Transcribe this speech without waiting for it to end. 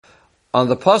On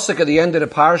the pasuk at the end of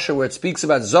the parsha where it speaks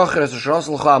about Zocher es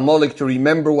Shroslcha Amalek, to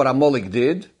remember what Amalek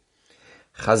did,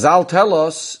 Chazal tell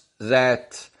us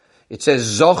that it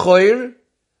says Zocher,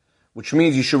 which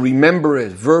means you should remember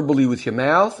it verbally with your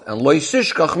mouth, and Lo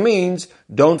Yisishkach means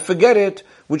don't forget it,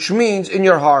 which means in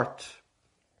your heart.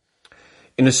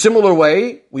 In a similar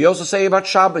way, we also say about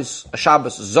Shabbos. A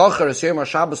Shabbos, Zocher es Yom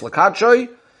HaShabbos L'Kadshoy.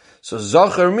 So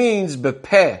Zocher means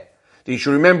bepeh, that you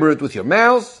should remember it with your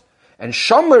mouth, and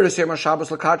Shomer es Yom HaShabbos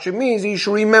L'Kadshoy means that you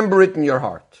should remember it in your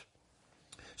heart.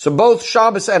 So both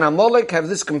Shabbos and Amalek have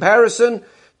this comparison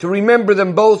to remember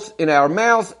them both in our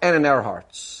mouth and in our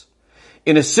hearts.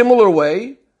 In a similar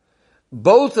way,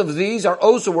 both of these we're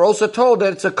also told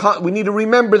that we need to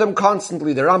remember them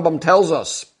constantly. The Rambam tells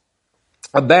us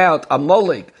about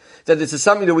Amalek, that this is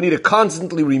something that we need to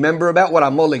constantly remember about what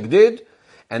Amalek did.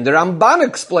 And the Ramban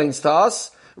explains to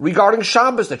us regarding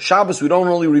Shabbos, that Shabbos we don't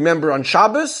only remember on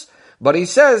Shabbos, but he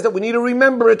says that we need to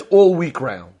remember it all week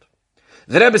round.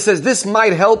 The Rebbe says this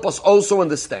might help us also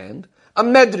understand a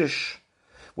medrash,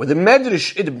 where the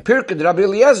medrash in Pirkei Rabbi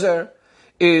Eliezer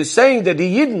is saying that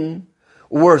the Yidden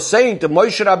were saying to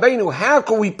Moshe Rabbeinu, how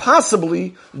can we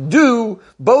possibly do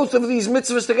both of these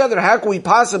mitzvahs together? How can we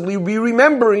possibly be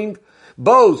remembering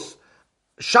both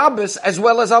Shabbos as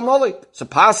well as Amalek? So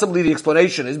possibly the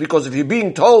explanation is because if you're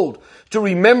being told to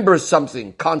remember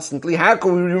something constantly, how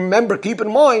can we remember, keep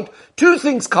in mind, two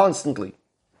things constantly?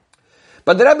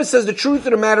 But the Rebbe says the truth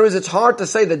of the matter is it's hard to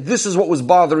say that this is what was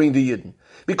bothering the Yidden,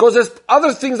 because there's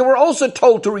other things that we're also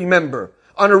told to remember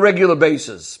on a regular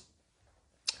basis.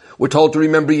 We're told to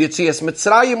remember Yetzias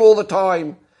Mitzrayim all the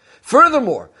time.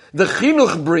 Furthermore, the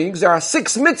Chinuch brings, there are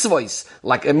 6 mitzvahs,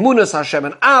 like Emunas Hashem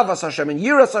and Avas Hashem and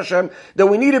Yiras Hashem, that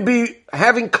we need to be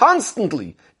having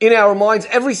constantly in our minds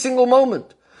every single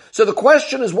moment. So the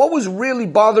question is, what was really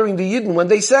bothering the Yidden when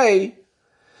they say,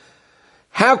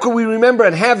 how can we remember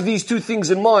and have these two things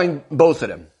in mind, both of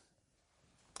them?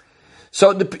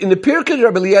 So in the Pirkei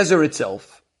Rabbi Eliezer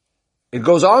itself, it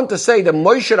goes on to say that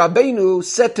Moshe Rabbeinu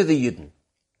said to the Yidden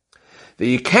that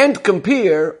you can't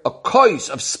compare a kos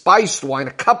of spiced wine,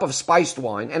 a cup of spiced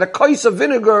wine, and a kos of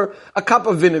vinegar, a cup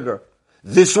of vinegar.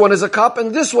 This one is a cup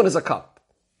and this one is a cup.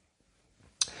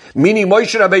 Meaning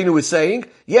Moshe Rabbeinu is saying,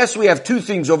 yes, we have two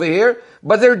things over here,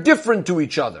 but they're different to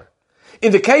each other.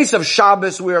 In the case of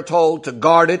Shabbos, we are told to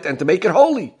guard it and to make it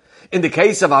holy. In the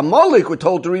case of Amalek, we're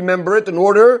told to remember it in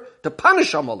order to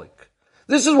punish Amalek.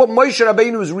 This is what Moshe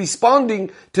Rabbeinu is responding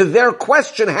to their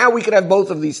question, how we could have both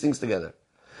of these things together.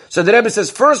 So the Rebbe says,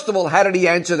 first of all, how did he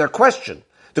answer their question?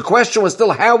 The question was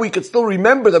still how we could still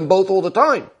remember them both all the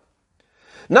time.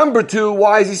 Number 2,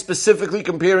 why is he specifically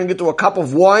comparing it to a cup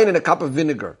of wine and a cup of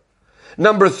vinegar?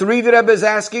 Number 3, the Rebbe is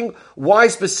asking, why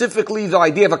specifically the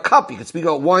idea of a cup? You could speak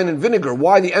about wine and vinegar.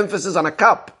 Why the emphasis on a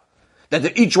cup?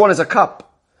 That each one is a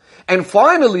cup. And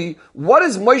finally, what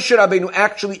is Moshe Rabbeinu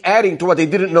actually adding to what they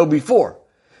didn't know before?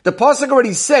 The Pasuk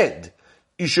already said,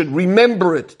 you should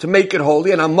remember it to make it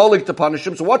holy, and Amalek to punish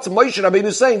him. So what's Moshe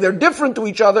Rabbeinu saying? They're different to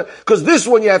each other, because this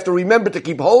one you have to remember to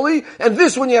keep holy, and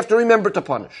this one you have to remember to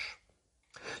punish.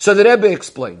 So the Rebbe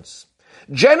explains.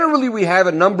 Generally, we have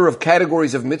a number of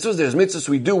categories of mitzvahs. There's mitzvahs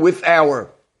we do with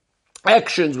our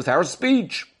actions, with our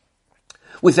speech,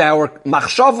 with our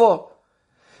machshava.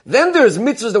 Then there's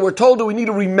mitzvahs that we're told that we need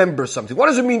to remember something. What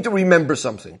does it mean to remember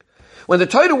something? When the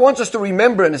Torah wants us to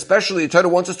remember, and especially the Torah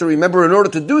wants us to remember in order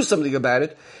to do something about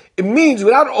it, it means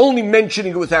without only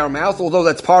mentioning it with our mouth, although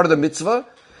that's part of the mitzvah,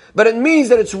 but it means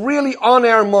that it's really on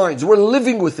our minds. We're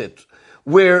living with it.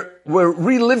 We're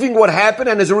reliving what happened,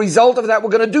 and as a result of that, we're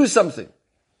going to do something.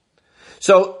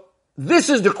 So, this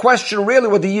is the question really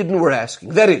what the Yidden were asking.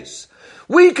 That is,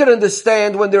 we can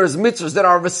understand when there's mitzvahs that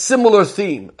are of a similar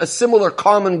theme, a similar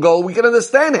common goal, we can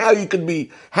understand how you could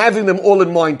be having them all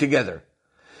in mind together.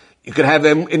 You could have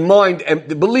them in mind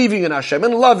believing in Hashem,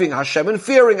 and loving Hashem, and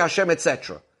fearing Hashem,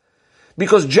 etc.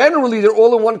 Because generally they're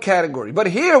all in one category. But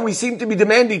here we seem to be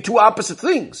demanding two opposite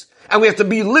things. And we have to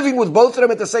be living with both of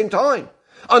them at the same time.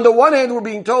 On the one hand, we're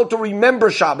being told to remember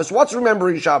Shabbos. What's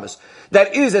remembering Shabbos?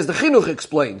 That is, as the Chinuch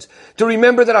explains, to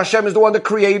remember that Hashem is the one that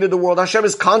created the world. Hashem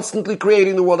is constantly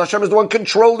creating the world. Hashem is the one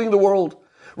controlling the world.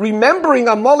 Remembering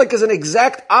Amalek is an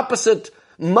exact opposite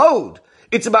mode.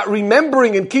 It's about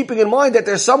remembering and keeping in mind that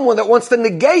there's someone that wants to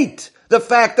negate the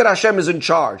fact that Hashem is in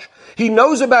charge. He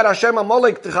knows about Hashem.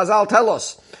 Amalek, the Chazal tell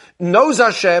us, knows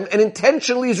Hashem and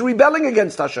intentionally is rebelling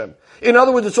against Hashem. In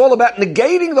other words, it's all about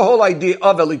negating the whole idea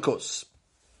of Elikus.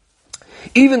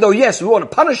 Even though, yes, we want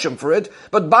to punish him for it,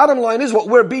 but bottom line is what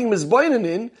we're being misboinen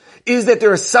in is that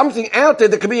there is something out there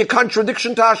that could be a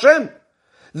contradiction to Hashem.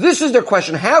 This is their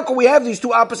question. How can we have these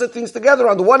two opposite things together?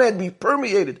 On the one hand, be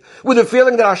permeated with a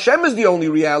feeling that Hashem is the only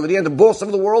reality and the boss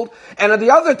of the world, and on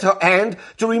the other hand,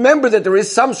 to remember that there is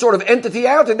some sort of entity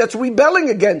out there that's rebelling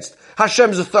against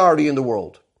Hashem's authority in the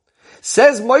world.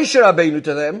 Says Moshe Rabbeinu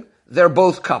to them, they're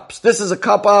both cups. This is a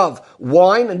cup of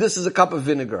wine, and this is a cup of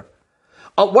vinegar.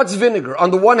 What's vinegar? On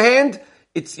the one hand,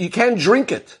 you can't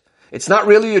drink it. It's not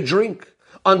really a drink.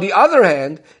 On the other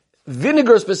hand,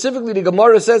 vinegar specifically, the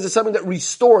Gemara says, is something that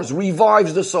restores,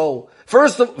 revives the soul.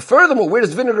 Furthermore, where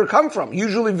does vinegar come from?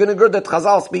 Usually vinegar that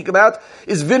Chazal speak about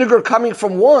is vinegar coming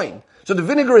from wine. So the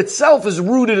vinegar itself is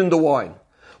rooted in the wine.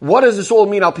 What does this all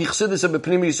mean?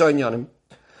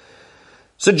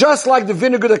 So just like the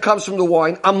vinegar that comes from the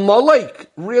wine, Amalek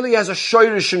really has a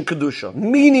shoirish in Kedusha.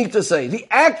 Meaning to say, the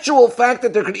actual fact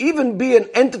that there could even be an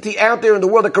entity out there in the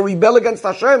world that could rebel against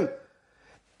Hashem,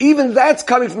 even that's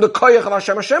coming from the koyach of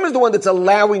Hashem. Hashem is the one that's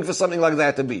allowing for something like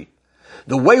that to be.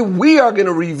 The way we are going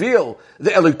to reveal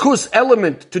the Elikus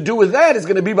element to do with that is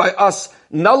going to be by us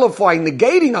nullifying,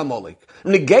 negating Amalek,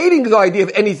 negating the idea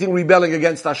of anything rebelling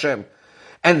against Hashem.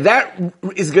 And that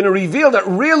is going to reveal that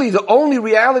really the only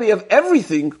reality of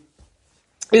everything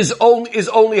is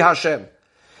only Hashem.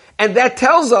 And that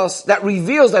tells us, that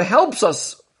reveals, that helps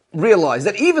us realize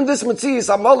that even this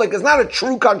Metzias Amalek is not a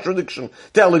true contradiction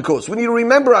to Elikus. We need to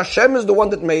remember Hashem is the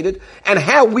one that made it, and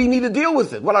how we need to deal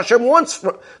with it. What Hashem wants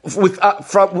from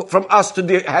us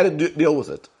to how to deal with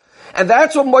it. And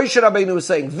that's what Moshe Rabbeinu is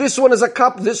saying. This one is a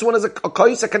cup, this one is a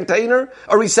kais, a container,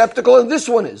 a receptacle, and this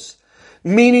one is.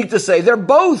 Meaning to say, they're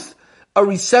both a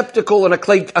receptacle and a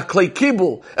clay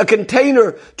kibble, a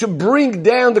container to bring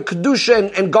down the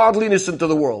kedusha and godliness into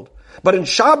the world. But in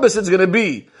Shabbos, it's going to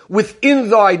be within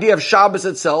the idea of Shabbos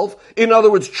itself. In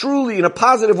other words, truly in a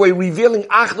positive way, revealing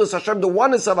Achdus Hashem, the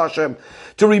oneness of Hashem,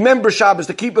 to remember Shabbos,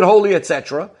 to keep it holy,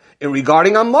 etc. And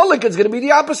regarding Amalek, it's going to be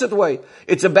the opposite way.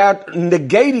 It's about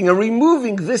negating and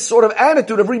removing this sort of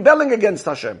attitude of rebelling against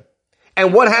Hashem.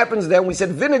 And what happens then? We said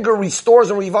vinegar restores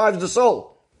and revives the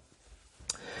soul.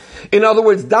 In other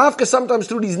words, dafka, sometimes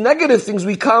through these negative things,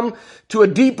 we come to a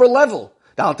deeper level.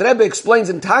 The Alter Rebbe explains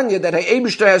in Tanya that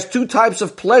Eibishter has two types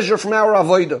of pleasure from our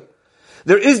avodah.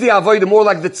 There is the avodah more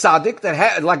like the tzaddik,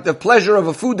 like the pleasure of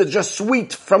a food that's just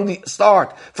sweet from the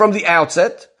start, from the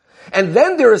outset. And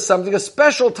then there is something, a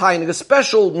special tainig, a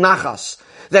special nachas,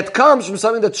 that comes from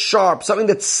something that's sharp, something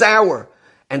that's sour.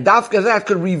 And dafka that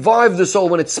could revive the soul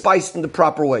when it's spiced in the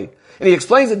proper way. And he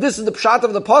explains that this is the pshat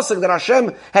of the pasuk, that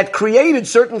Hashem had created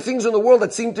certain things in the world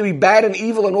that seem to be bad and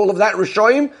evil and all of that,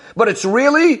 Rishoyim, but it's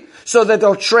really so that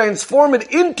they'll transform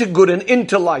it into good and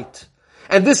into light.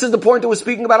 And this is the point that we're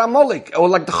speaking about Amalek, or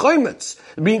like the chometz,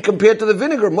 being compared to the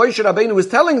vinegar. Moshe Rabbeinu was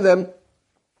telling them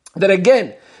that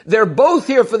again, they're both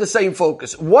here for the same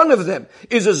focus. One of them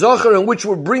is a zocher in which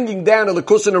we're bringing down a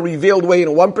likus in a revealed way,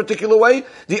 in one particular way.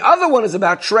 The other one is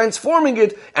about transforming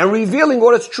it and revealing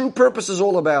what its true purpose is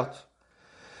all about.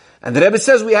 And the Rebbe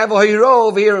says we have a hero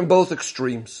over here in both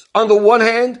extremes. On the one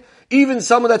hand, even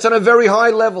someone that's on a very high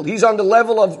level. He's on the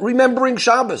level of remembering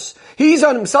Shabbos. He's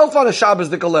on himself on a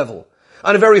Shabbos-dika level,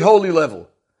 on a very holy level.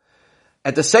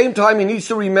 At the same time, he needs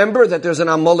to remember that there's an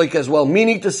Amalek as well.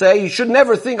 Meaning to say, he should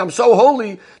never think, I'm so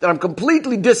holy that I'm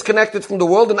completely disconnected from the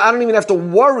world and I don't even have to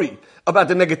worry about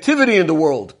the negativity in the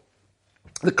world,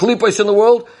 the klippos in the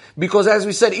world, because as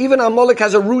we said, even Amalek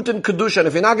has a root in Kedusha, and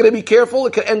if you're not going to be careful,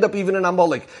 it could end up even in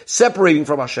Amalek, separating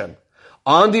from Hashem.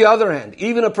 On the other hand,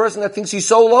 even a person that thinks he's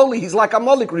so lowly, he's like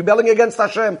Amalek, rebelling against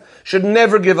Hashem, should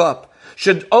never give up.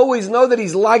 Should always know that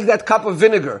he's like that cup of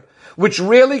vinegar, which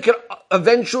really can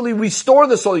eventually restore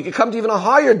the soul. You can come to even a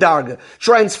higher darga,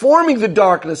 transforming the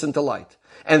darkness into light.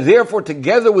 And therefore,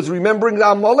 together with remembering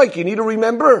the Amalek, you need to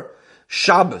remember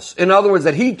Shabbos. In other words,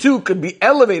 that he too could be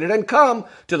elevated and come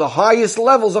to the highest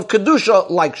levels of Kedusha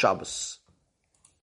like Shabbos.